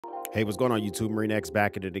Hey, what's going on YouTube? Marine X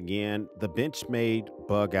back at it again. The Benchmade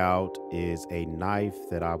Bugout is a knife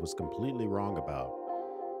that I was completely wrong about,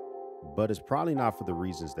 but it's probably not for the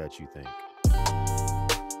reasons that you think.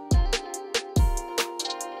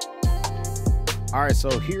 All right,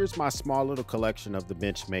 so here's my small little collection of the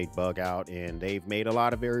Benchmade Bugout, and they've made a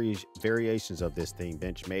lot of variations of this thing.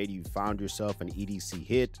 Benchmade, you found yourself an EDC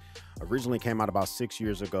hit. Originally came out about 6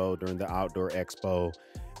 years ago during the Outdoor Expo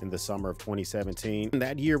in the summer of 2017. And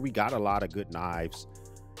that year, we got a lot of good knives.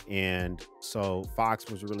 And so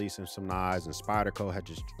Fox was releasing some knives, and Spyderco had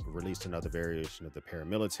just released another variation of the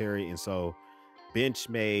paramilitary. And so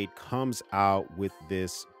Benchmade comes out with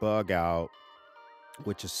this Bugout,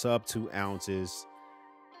 which is sub 2 ounces,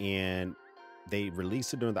 and they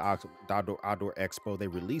released it during the outdoor expo. They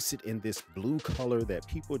released it in this blue color that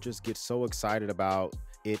people just get so excited about.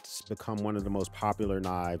 It's become one of the most popular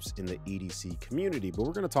knives in the EDC community. But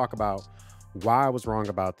we're going to talk about why I was wrong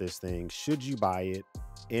about this thing. Should you buy it?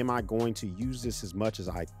 Am I going to use this as much as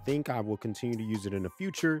I think I will continue to use it in the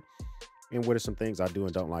future? And what are some things I do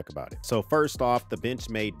and don't like about it? So first off, the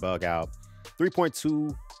Benchmade Bugout,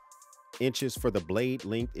 3.2 inches for the blade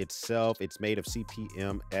length itself. It's made of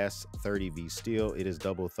CPM S30V steel. It is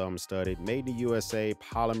double thumb studded, made in the USA,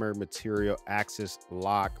 polymer material, axis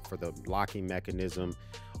lock for the locking mechanism.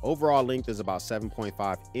 Overall length is about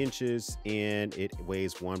 7.5 inches and it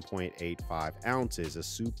weighs 1.85 ounces. A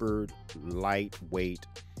super lightweight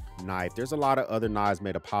knife. There's a lot of other knives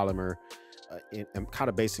made of polymer and kind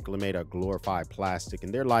of basically made of glorified plastic,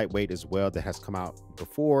 and they're lightweight as well, that has come out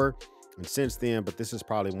before and since then, but this is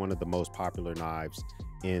probably one of the most popular knives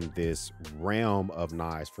in this realm of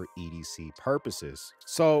knives for EDC purposes.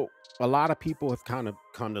 So a lot of people have kind of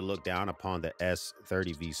come to look down upon the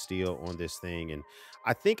S30V steel on this thing, and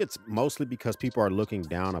I think it's mostly because people are looking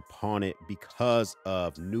down upon it because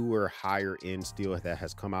of newer, higher end steel that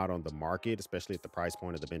has come out on the market, especially at the price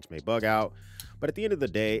point of the Benchmade Bugout. But at the end of the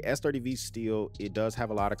day, S30V steel, it does have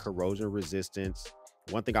a lot of corrosion resistance.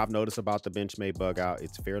 One thing I've noticed about the Benchmade Bugout,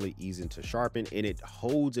 it's fairly easy to sharpen and it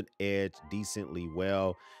holds an edge decently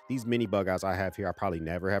well. These mini Bugouts I have here, I probably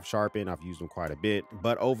never have sharpened. I've used them quite a bit,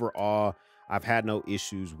 but overall, I've had no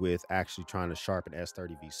issues with actually trying to sharpen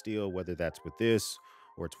S30V steel, whether that's with this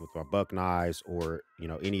or it's with my buck knives or, you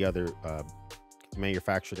know, any other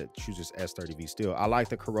manufacturer that chooses S30V steel. I like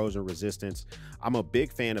the corrosion resistance. I'm a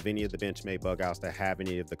big fan of any of the Benchmade Bugouts that have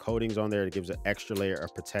any of the coatings on there. It gives an extra layer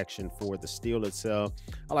of protection for the steel itself.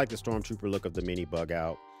 I like the Stormtrooper look of the mini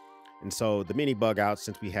Bugout. And so the mini Bugout,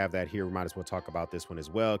 since we have that here, we might as well talk about this one as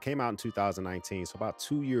well. It came out in 2019, so about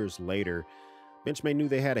 2 years later, Benchmade knew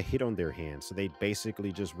they had a hit on their hands. So they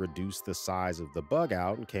basically just reduced the size of the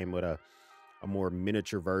Bugout and came with a more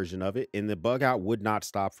miniature version of it. And the Bugout would not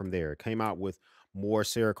stop from there. It came out with more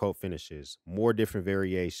Cerakote finishes, more different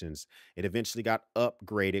variations. It eventually got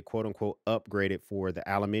upgraded, quote unquote, upgraded for the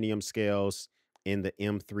aluminum scales in the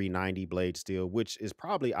M390 blade steel, which is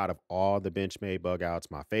probably out of all the Benchmade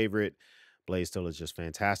Bugouts, my favorite. Blade steel is just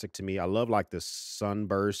fantastic to me. I love like the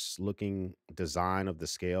sunburst looking design of the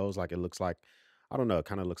scales. Like it looks like, I don't know, it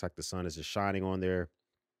kind of looks like the sun is just shining on there.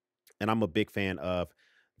 And I'm a big fan of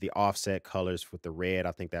the offset colors with the red.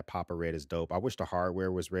 I think that Papa red is dope. I wish the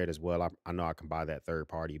hardware was red as well. I know I can buy that third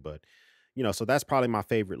party, but you know, so that's probably my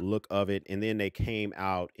favorite look of it. And then they came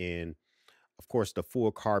out in, of course, the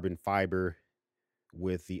full carbon fiber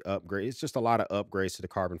with the upgrade. It's just a lot of upgrades to the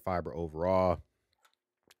carbon fiber overall.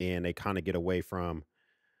 And they kind of get away from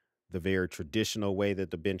the very traditional way that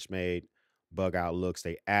the Benchmade Bugout looks.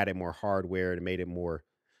 They added more hardware and made it more,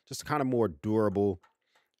 just kind of more durable.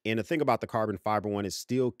 And the thing about the carbon fiber one, it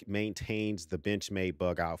still maintains the Benchmade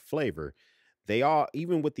Bugout flavor. They all,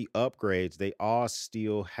 even with the upgrades, they all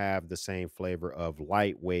still have the same flavor of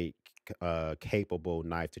lightweight, capable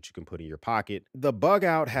knife that you can put in your pocket. The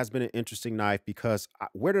Bugout has been an interesting knife because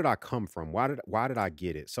where did I come from? Why did I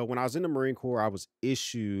get it? So when I was in the Marine Corps, I was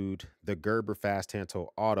issued the Gerber Fast Hand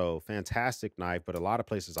Tool Auto, fantastic knife, but a lot of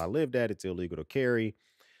places I lived at, it's illegal to carry.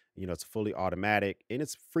 You know, it's fully automatic and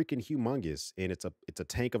it's freaking humongous. And it's a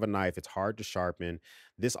tank of a knife. It's hard to sharpen.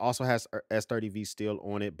 This also has S30V steel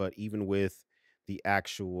on it, but even with the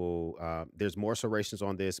actual, there's more serrations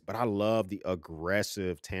on this, but I love the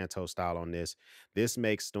aggressive Tanto style on this. This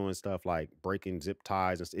makes doing stuff like breaking zip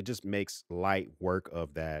ties. It just makes light work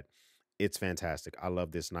of that. It's fantastic. I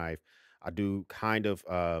love this knife. I do kind of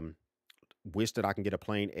wish that I can get a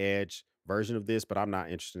plain edge version of this, but I'm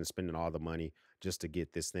not interested in spending all the money just to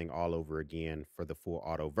get this thing all over again for the full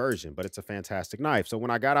auto version. But it's a fantastic knife. So when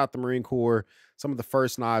I got out the Marine Corps, some of the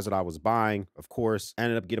first knives that I was buying, of course, I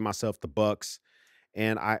ended up getting myself the Bucks.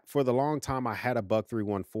 And for the long time, I had a Buck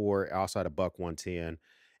 314. I also had a Buck 110.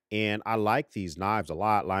 And I like these knives a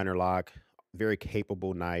lot. Liner lock, very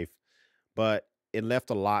capable knife, but it left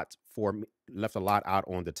a lot for me. Left a lot out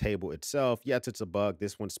on the table itself. Yes, it's a bug.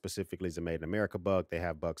 This one specifically is a made in America bug. They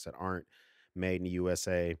have bugs that aren't made in the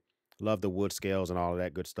USA. Love the wood scales and all of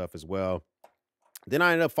that good stuff as well. Then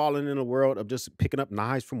I ended up falling in the world of just picking up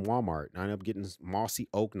knives from Walmart. I ended up getting mossy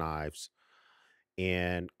oak knives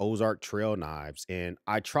and Ozark trail knives. And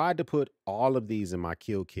I tried to put all of these in my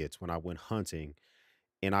kill kits when I went hunting.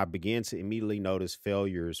 And I began to immediately notice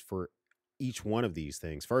failures for each one of these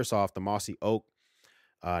things. First off, the mossy oak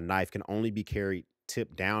knife can only be carried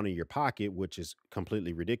tipped down in your pocket, which is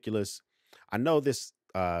completely ridiculous. I know this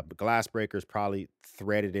glass breaker is probably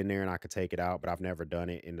threaded in there and I could take it out, but I've never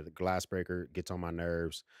done it. And the glass breaker gets on my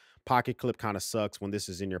nerves. Pocket clip kind of sucks. When this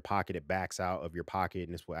is in your pocket, it backs out of your pocket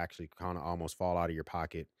and this will actually kind of almost fall out of your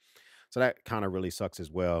pocket. So that kind of really sucks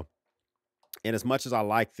as well. And as much as I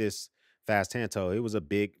like this fast hand toe, it was a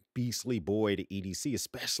big beastly boy to EDC,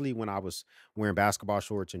 especially when I was wearing basketball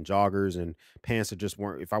shorts and joggers and pants that just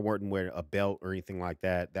weren't, if I weren't wearing a belt or anything like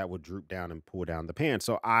that, that would droop down and pull down the pants.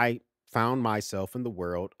 So I found myself in the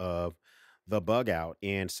world of the bug out.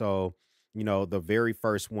 And so, the very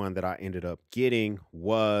first one that I ended up getting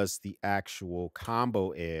was the actual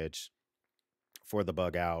combo edge for the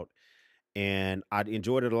bug out, and I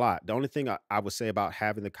enjoyed it a lot. The only thing I would say about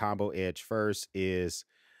having the combo edge first is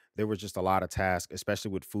there was just a lot of tasks,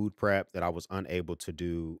 especially with food prep, that I was unable to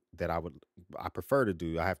do that I prefer to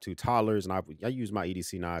do. I have two toddlers, and I use my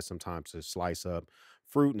EDC knives sometimes to slice up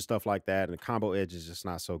fruit and stuff like that. And the combo edge is just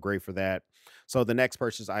not so great for that. So the next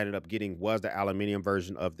purchase I ended up getting was the aluminum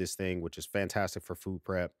version of this thing, which is fantastic for food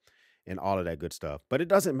prep and all of that good stuff. But it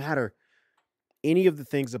doesn't matter any of the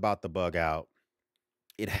things about the bug out.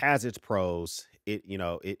 It has its pros.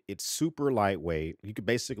 It's super lightweight. You could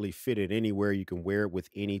basically fit it anywhere. You can wear it with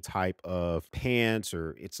any type of pants,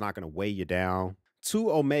 or it's not going to weigh you down.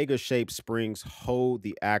 Two omega shaped springs hold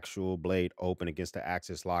the actual blade open against the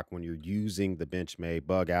axis lock when you're using the Benchmade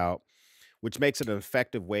bug out, which makes it an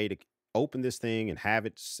effective way to open this thing and have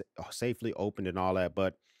it safely opened and all that.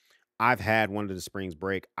 But I've had one of the springs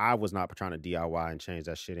break. I was not trying to DIY and change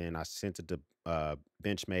that shit in. I sent it to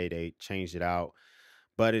Benchmade. They changed it out,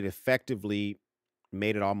 but it effectively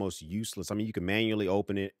made it almost useless. I mean, you can manually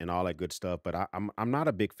open it and all that good stuff, but I'm not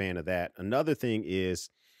a big fan of that. Another thing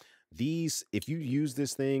is these, if you use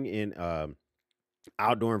this thing in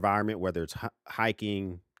outdoor environment, whether it's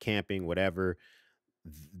hiking, camping, whatever,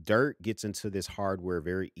 dirt gets into this hardware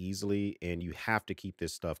very easily, and you have to keep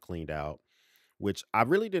this stuff cleaned out. Which I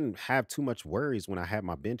really didn't have too much worries when I had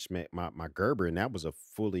my my Gerber, and that was a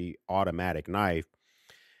fully automatic knife.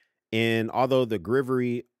 And although the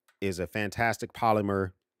Grivery is a fantastic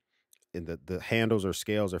polymer and the handles or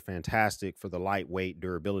scales are fantastic for the lightweight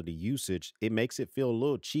durability usage, it makes it feel a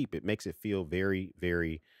little cheap. It makes it feel very,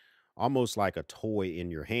 very almost like a toy in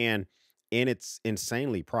your hand. And it's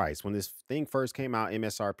insanely priced. When this thing first came out,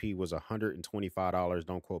 MSRP was $125.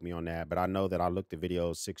 Don't quote me on that. But I know that I looked at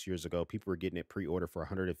videos 6 years ago. People were getting it pre-order for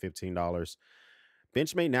 $115.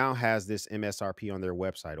 Benchmade now has this MSRP on their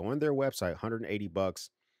website. On their website, 180 bucks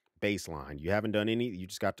baseline. You haven't done any, you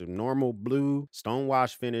just got the normal blue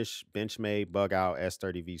stonewash finish Benchmade bug out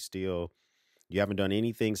S30V steel. You haven't done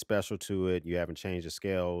anything special to it. You haven't changed the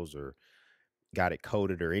scales or got it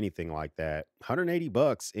coated or anything like that. 180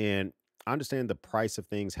 bucks. And I understand the price of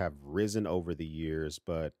things have risen over the years,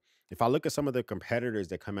 but if I look at some of the competitors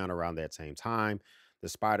that come out around that same time, the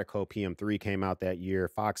Spyderco PM3 came out that year.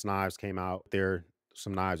 Fox Knives came out. There are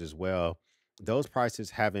some knives as well. Those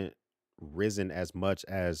prices haven't risen as much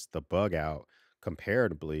as the bug out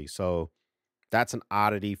comparatively. So that's an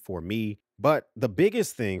oddity for me. But the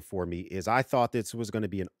biggest thing for me is I thought this was going to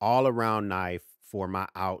be an all around knife for my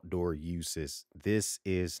outdoor uses. This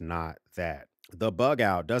is not that. The bug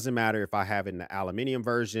out doesn't matter if I have it in the aluminum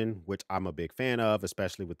version, which I'm a big fan of,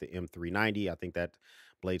 especially with the M390. I think that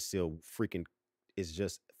blade steel freaking is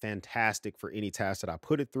just fantastic for any task that I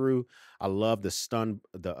put it through. I love the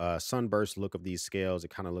sunburst look of these scales. It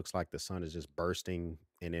kind of looks like the sun is just bursting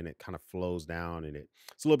and then it kind of flows down and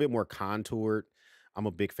it's a little bit more contoured. I'm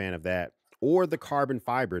a big fan of that. Or the carbon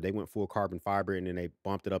fiber. They went full carbon fiber and then they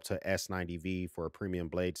bumped it up to S90V for a premium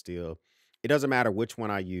blade steel. It doesn't matter which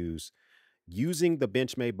one I use. Using the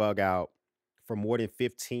Benchmade bug out for more than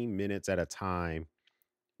 15 minutes at a time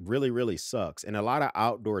really, really sucks. And a lot of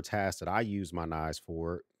outdoor tasks that I use my knives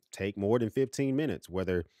for take more than 15 minutes,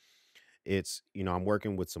 whether it's, I'm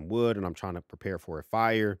working with some wood and I'm trying to prepare for a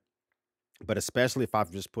fire, but especially if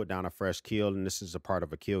I've just put down a fresh kill and this is a part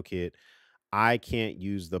of a kill kit, I can't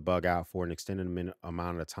use the bug out for an extended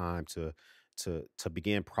amount of time to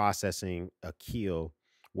begin processing a kill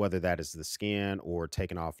whether that is the skin or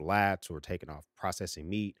taking off lats or taking off processing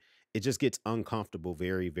meat. It just gets uncomfortable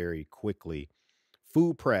very, very quickly.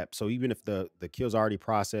 Food prep. So even if the kill's already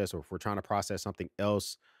processed, or if we're trying to process something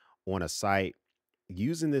else on a site,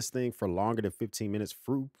 using this thing for longer than 15 minutes,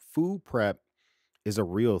 food prep is a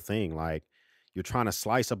real thing. Like, you're trying to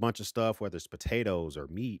slice a bunch of stuff, whether it's potatoes or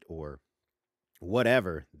meat or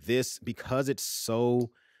whatever. This, because it's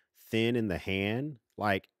so thin in the hand,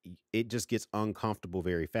 like, it just gets uncomfortable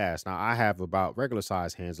very fast. Now, I have about regular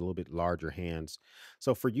size hands, a little bit larger hands.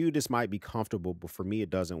 So for you, this might be comfortable, but for me, it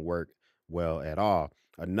doesn't work well at all.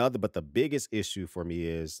 But the biggest issue for me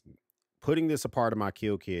is putting this a part of my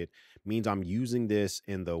kill kit means I'm using this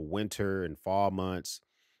in the winter and fall months,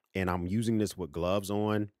 and I'm using this with gloves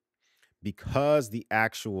on, because the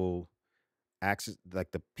actual axis,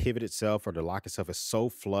 like the pivot itself or the lock itself, is so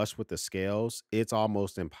flush with the scales. It's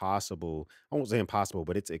almost impossible. I won't say impossible,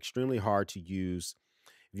 but it's extremely hard to use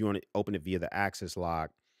if you want to open it via the axis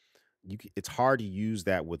lock. It's hard to use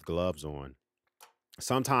that with gloves on.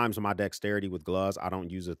 Sometimes with my dexterity with gloves, I don't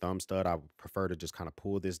use a thumb stud. I would prefer to just kind of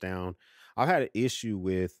pull this down. I've had an issue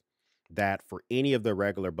with that for any of the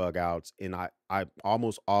regular bug outs, and I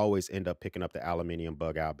almost always end up picking up the aluminum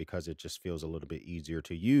bug out because it just feels a little bit easier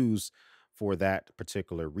to use for that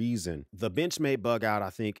particular reason. The Benchmade bug out, I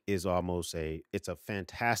think, is almost it's a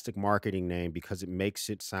fantastic marketing name because it makes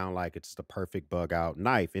it sound like it's the perfect bug out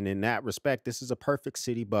knife. And in that respect, this is a perfect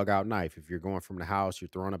city bug out knife. If you're going from the house, you're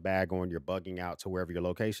throwing a bag on, you're bugging out to wherever your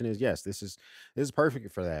location is. Yes, this is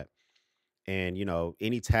perfect for that. And,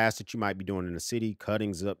 any task that you might be doing in the city,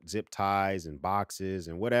 cutting zip ties and boxes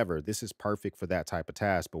and whatever, this is perfect for that type of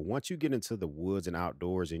task. But once you get into the woods and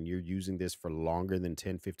outdoors and you're using this for longer than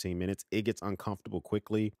 10, 15 minutes, it gets uncomfortable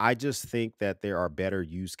quickly. I just think that there are better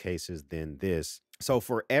use cases than this. So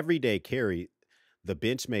for everyday carry, the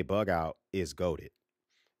Benchmade bug out is goated.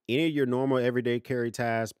 Any of your normal everyday carry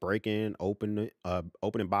tasks, opening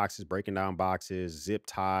boxes, breaking down boxes, zip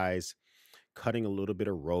ties, cutting a little bit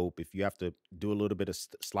of rope, if you have to do a little bit of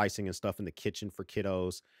slicing and stuff in the kitchen for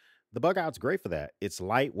kiddos, the bug out's great for that. It's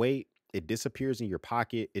lightweight. It disappears in your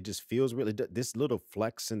pocket. It just feels really, this little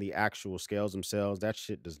flex in the actual scales themselves, that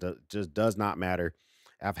shit just does not matter.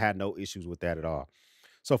 I've had no issues with that at all.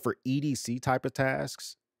 So for EDC type of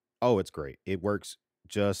tasks, oh, it's great. It works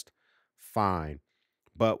just fine.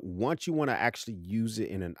 But once you want to actually use it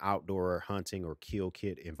in an outdoor hunting or kill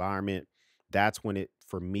kit environment, that's when it,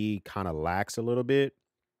 for me, kind of lacks a little bit.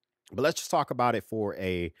 But let's just talk about it for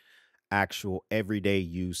a actual everyday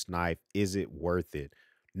use knife. Is it worth it?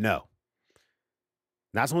 No.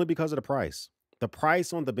 That's only because of the price. The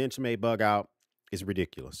price on the Benchmade bug out is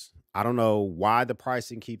ridiculous. I don't know why the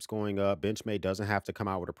pricing keeps going up. Benchmade doesn't have to come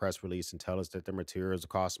out with a press release and tell us that the materials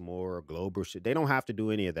cost more or global shit. They don't have to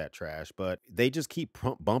do any of that trash, but they just keep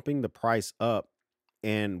bumping the price up,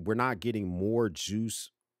 and we're not getting more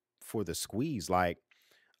juice for the squeeze. Like,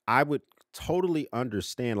 I would totally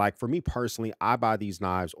understand. Like, for me personally, I buy these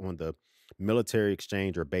knives on the military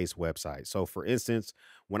exchange or base website. So for instance,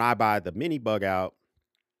 when I buy the mini bug out,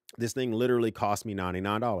 this thing literally cost me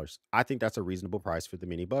 $99. I think that's a reasonable price for the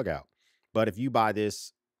mini bug out. But if you buy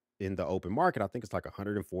this in the open market, I think it's like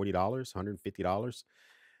 $140, $150.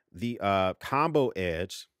 The combo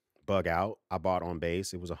edge bug out I bought on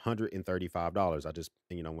base, it was $135. I just,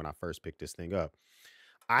 when I first picked this thing up.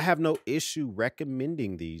 I have no issue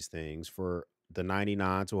recommending these things for the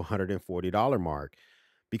 $99 to $140 mark,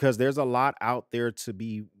 because there's a lot out there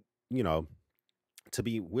you know, to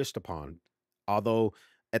be wished upon. Although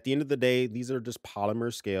at the end of the day, these are just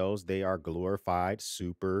polymer scales. They are glorified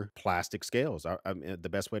super plastic scales. I mean, the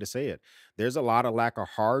best way to say it. There's a lot of lack of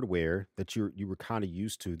hardware that you were kind of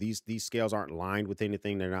used to. These scales aren't lined with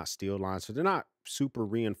anything. They're not steel lined, so they're not super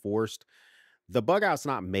reinforced. The bug out's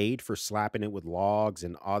not made for slapping it with logs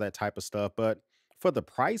and all that type of stuff, but for the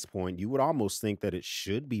price point, you would almost think that it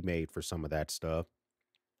should be made for some of that stuff.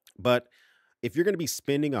 But if you're going to be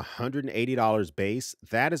spending $180 base,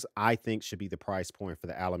 that is, I think, should be the price point for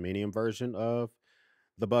the aluminum version of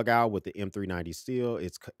the bug out with the M390 steel.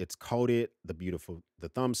 It's coated, the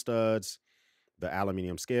thumb studs, the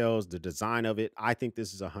aluminum scales, the design of it. I think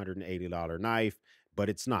this is a $180 knife, but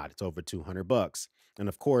it's not. It's over $200. And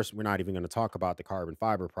of course, we're not even going to talk about the carbon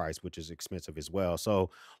fiber price, which is expensive as well. So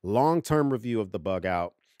long-term review of the bug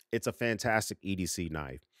out, it's a fantastic EDC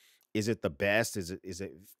knife. Is it the best? Is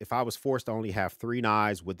it, if I was forced to only have 3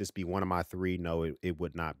 knives, would this be one of my 3? No, it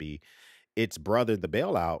would not be. Its brother, the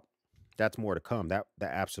bailout, that's more to come. That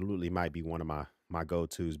absolutely might be one of my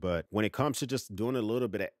go-tos. But when it comes to just doing a little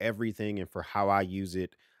bit of everything and for how I use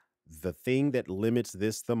it, the thing that limits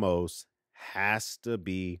this the most has to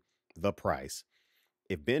be the price.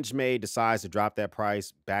 If Benchmade decides to drop that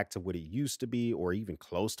price back to what it used to be, or even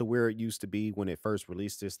close to where it used to be when it first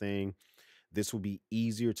released this thing, this will be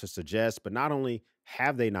easier to suggest. But not only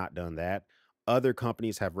have they not done that, other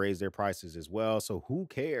companies have raised their prices as well. So who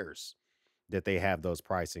cares that they have those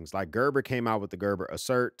pricings? Like Gerber came out with the Gerber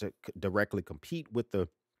Assert to directly compete with the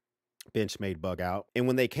Benchmade Bugout. And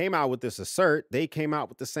when they came out with this Assert, they came out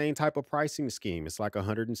with the same type of pricing scheme. It's like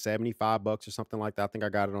 $175 or something like that. I think I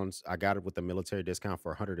got it with the military discount for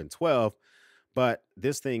 112. But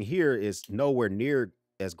this thing here is nowhere near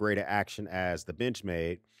as great an action as the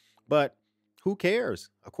Benchmade. But who cares?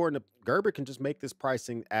 According to Gerber, can just make this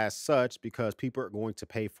pricing as such because people are going to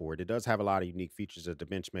pay for it. It does have a lot of unique features that the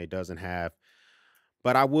Benchmade doesn't have.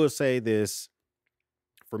 But I will say this,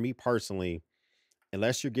 for me personally,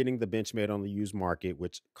 unless you're getting the Benchmade on the used market,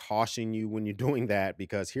 which caution you when you're doing that,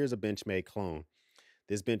 because here's a Benchmade clone.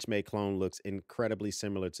 This Benchmade clone looks incredibly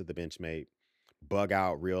similar to the Benchmade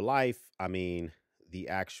Bugout real life. I mean, the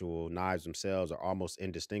actual knives themselves are almost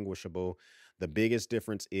indistinguishable. The biggest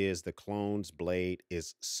difference is the clone's blade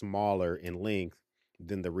is smaller in length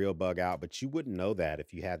than the real Bugout, but you wouldn't know that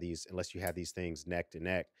if you had these, unless you had these things neck to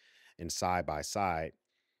neck and side by side.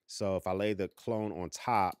 So if I lay the clone on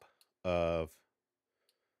top of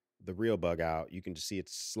the real Bugout, you can just see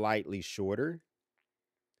it's slightly shorter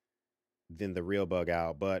than the real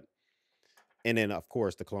Bugout. But and then of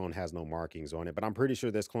course the clone has no markings on it, but I'm pretty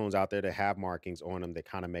sure there's clones out there that have markings on them that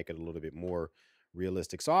kind of make it a little bit more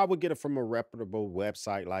realistic. So I would get it from a reputable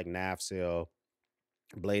website like NavSale,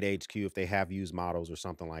 Blade HQ, if they have used models or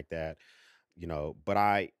something like that, but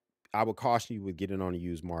I would caution you with getting on the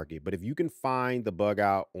used market. But if you can find the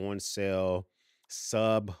Bugout on sale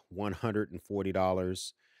sub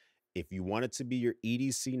 $140, if you want it to be your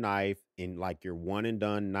EDC knife and like your one and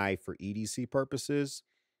done knife for EDC purposes,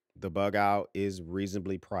 the Bugout is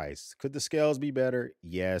reasonably priced. Could the scales be better?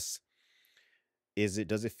 Yes. Does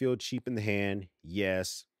it feel cheap in the hand?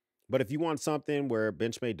 Yes. But if you want something where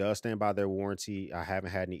Benchmade does stand by their warranty, I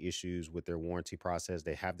haven't had any issues with their warranty process.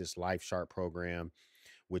 They have this Life Sharp program,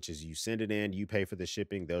 which is you send it in, you pay for the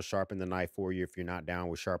shipping, they'll sharpen the knife for you. If you're not down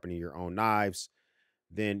with sharpening your own knives,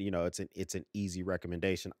 then it's an easy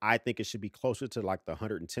recommendation. I think it should be closer to like the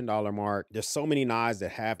 $110 mark. There's so many knives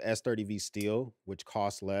that have S30V steel, which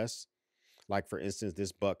costs less. Like for instance,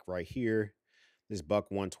 this buck right here, this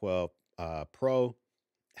Buck 112 Pro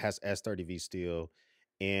has S30V steel,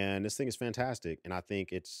 and this thing is fantastic. And I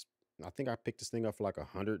think I picked this thing up for like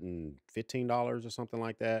 $115 or something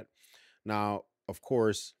like that. Now, of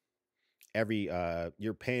course,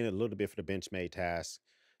 you're paying a little bit for the Benchmade tax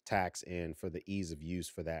and for the ease of use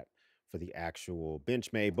for the actual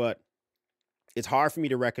Benchmade, but it's hard for me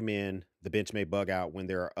to recommend the Benchmade Bugout when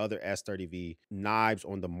there are other S30V knives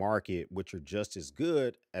on the market which are just as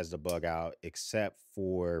good as the Bugout, except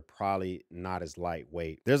for probably not as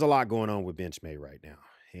lightweight. There's a lot going on with Benchmade right now,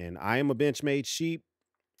 and I am a Benchmade sheep,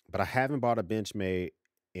 but I haven't bought a Benchmade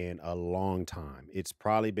in a long time. It's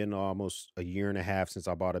probably been almost a year and a half since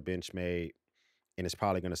I bought a Benchmade, and it's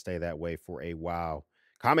probably going to stay that way for a while.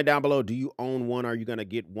 Comment down below. Do you own one? Are you going to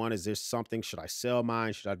get one? Is there something? Should I sell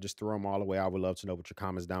mine? Should I just throw them all away? I would love to know what your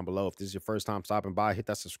comments down below. If this is your first time stopping by, hit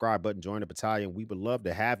that subscribe button, join the battalion. We would love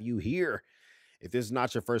to have you here. If this is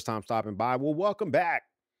not your first time stopping by, well, welcome back.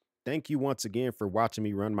 Thank you once again for watching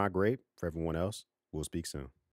me run my grape. For everyone else, we'll speak soon.